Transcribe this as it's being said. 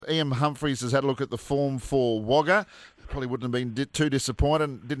Ian Humphries has had a look at the form for Wagga. Probably wouldn't have been too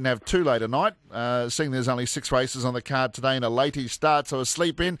disappointed. Didn't have too late a night. Seeing there's only 6 races on the card today and a latey start, so a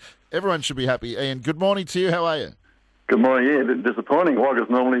sleep in. Everyone should be happy. Ian, good morning to you. How are you? Good morning. Yeah, a bit disappointing. Wagga's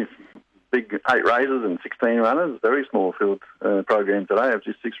normally big 8 races and 16 runners. Very small field program today of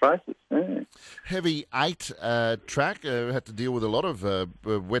just 6 races. Yeah. Heavy 8 track. Had to deal with a lot of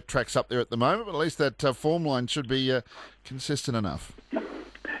wet tracks up there at the moment, but at least that form line should be consistent enough.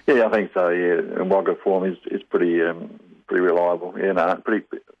 Yeah, I think so. Yeah, and Wagga form is pretty reliable. Yeah, no,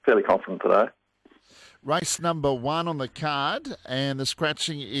 fairly confident today. Race number 1 on the card, and the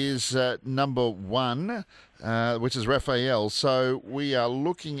scratching is number 1, which is Raphael. So we are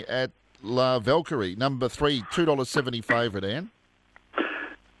looking at La Valkyrie, number 3, $2.70 favourite, Anne.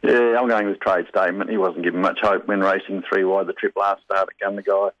 Yeah, I'm going with trade statement. He wasn't given much hope when racing 3 wide the trip last start at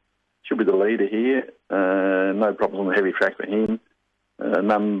Gundagai. Should be the leader here. No problems on the heavy track for him.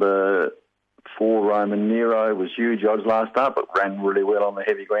 Number 4, Roman Nero, was huge odds last start, but ran really well on the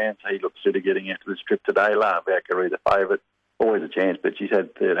heavy ground, so he looks good at getting into the strip today. La Valkyrie, the favourite, always a chance, but she's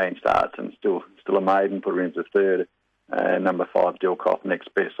had 13 starts and still a maiden, put her into third. Number 5, Delkoff,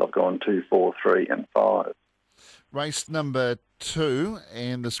 next best. I've gone 2, 4, 3 and 5. Race number 2,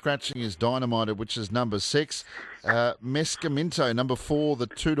 and the scratching is Dynamiter, which is number 6. Mescaminto, number 4, the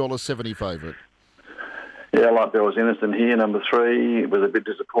 $2.70 favourite. Yeah, I like Bell's Innocent here, number 3. It was a bit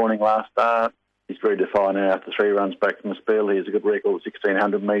disappointing last start. He's very defiant now after 3 runs back from the spell. He has a good record,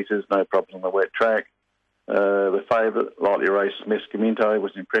 1,600 metres, no problems on the wet track. The favourite, lightly raced Mescaminto,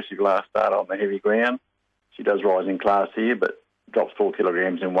 was impressive last start on the heavy ground. She does rise in class here, but drops 4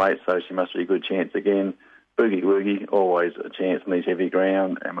 kilograms in weight, so she must be a good chance again. Boogie Woogie, always a chance on these heavy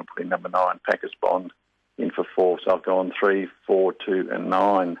ground, and we're putting number 9, Packus Bond, in for 4. So I've gone 3, 4, 2 and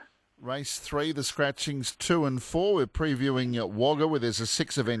 9. Race 3, the scratchings 2 and 4. We're previewing Wagga, where there's a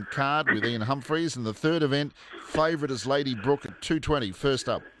 6-event card with Ian Humphries, and the third event, favourite is Lady Brooke at $2.20. First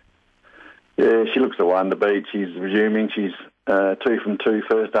up. Yeah, she looks the one to beat. She's resuming. She's 2 from 2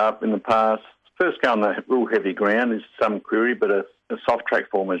 first up in the past. First go on the real heavy ground is some query, but a soft track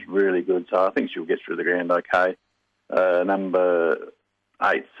form is really good, so I think she'll get through the ground okay. Number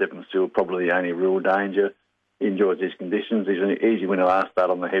 8, 7 still probably the only real danger. He enjoys these conditions. He's an easy winner last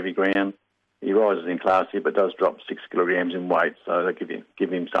start on the heavy ground. He rises in class here, but does drop 6 kilograms in weight, so they give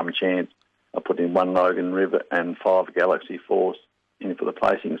him some chance. I put in 1 Logan River and 5 Galaxy Force in for the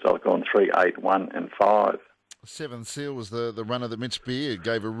placing, so I've gone 3, 8, 1 and 5. 7 Seal was the runner that Mitch Beer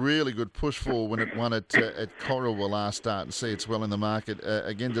gave a really good push for when it won at Corriwell last start, and see it's well in the market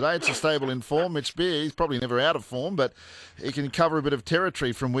again today. It's a stable in form. Mitch Beer, he's probably never out of form, but he can cover a bit of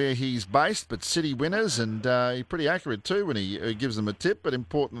territory from where he's based, but city winners, and he's pretty accurate too when he gives them a tip, but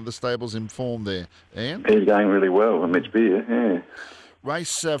important that the stable's in form there. Ian? He's going really well with Mitch Beer, yeah.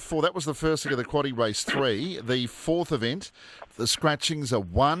 Race 4, that was the first leg of the quaddie race 3. The fourth event, the scratchings are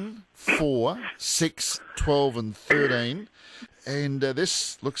 1, 4, 6, 12 and 13. And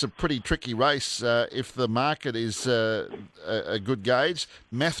this looks a pretty tricky race if the market is a good gauge.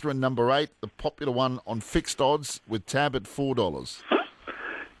 Matherin, number 8, the popular one on fixed odds with tab at $4.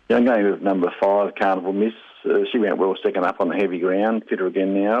 Yeah, I'm going with number 5, Carnival Miss. She went well second up on the heavy ground. Fitter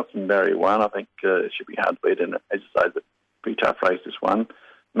again now from Barrier 1. I think it should be hard to beat. And as you say, the pretty tough race this one.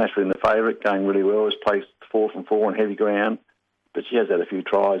 Matherin, the favourite, going really well. Has placed 4 from 4 on heavy ground, but she has had a few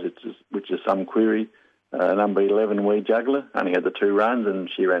tries, which is some query. Number 11, Wee Juggler, only had the 2 runs, and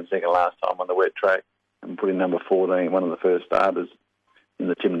she ran second last time on the wet track. And put in number 14, one of the first starters in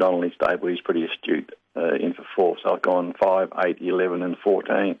the Tim Donnelly stable. He's pretty astute, in for 4. So I've gone 5, 8, 11 and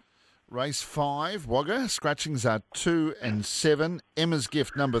 14. Race 5, Wagga. Scratchings are 2 and 7. Emma's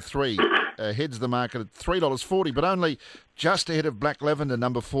Gift, number 3, heads the market at $3.40, but only just ahead of Black Lavender,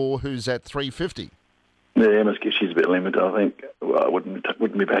 number 4, who's at $3.50. Yeah, Emma's Gift, she's a bit limited, I think. Well, I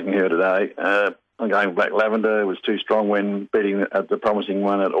wouldn't be backing her today. I'm going with Black Lavender. It was too strong when beating the promising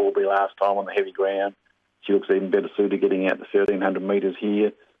one at Albury last time on the heavy ground. She looks even better suited getting out the 1,300 metres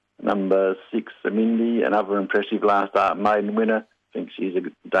here. Number 6, Amindi, another impressive last start maiden winner. I think she's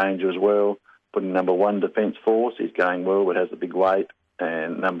a danger as well. Putting number 1, Defence Force. He's going well, but has a big weight.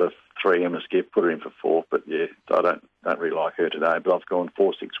 And number 3, Emma Skip, put her in for 4th. But yeah, so I don't really like her today. But I've gone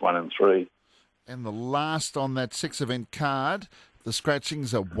 4, 6, 1 and 3. And the last on that 6-event card, the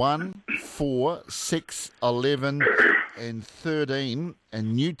scratchings are 1, 4, 6, 11 and 13.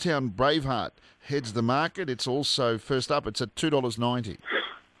 And Newtown Braveheart heads the market. It's also first up. It's at $2.90.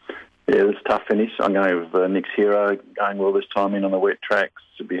 Yeah, it's a tough finish. I'm going with Nick's Hero, going well this time in on the wet tracks.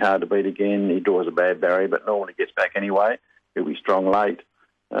 Should be hard to beat again. He draws a bad barrier, but normally gets back anyway. He'll be strong late.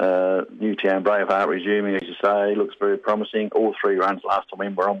 Newtown Braveheart resuming, as you say, looks very promising. All 3 runs last time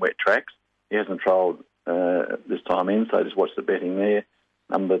in were on wet tracks. He hasn't trialled this time in, so just watch the betting there.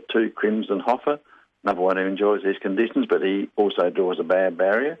 Number 2, Crimson Hoffer. Another one who enjoys these conditions, but he also draws a bad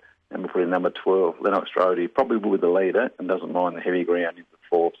barrier. And we'll put in number 12, Lennox Strode, probably with the leader and doesn't mind the heavy ground in the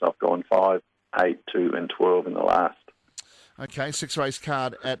 4th. So I've gone 5, 8, 2 and 12 in the last. Okay, 6-race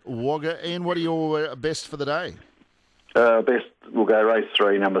card at Wagga. Ian, what are your best for the day? Best, we'll go race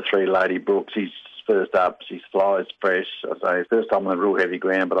 3, number 3, Lady Brooks. She's first up. She flies fresh. I say first time on a real heavy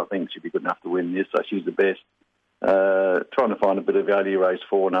ground, but I think she'll be good enough to win this. So she's the best. Trying to find a bit of value. Race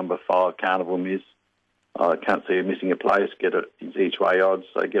 4, number 5, Carnival Miss. I can't see her missing a place. Get it into each way odds,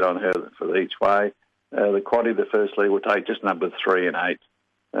 so get on her for the each way. The quaddy, the first leg will take just number 3 and 8.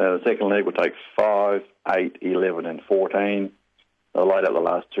 The second leg will take 5, 8, 11 and 14. I laid out the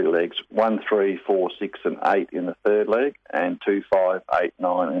last 2 legs, 1, 3, 4, 6 and 8 in the third leg, and 2, 5, 8,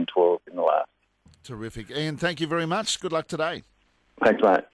 9 and 12 in the last. Terrific. Ian, thank you very much. Good luck today. Thanks, mate.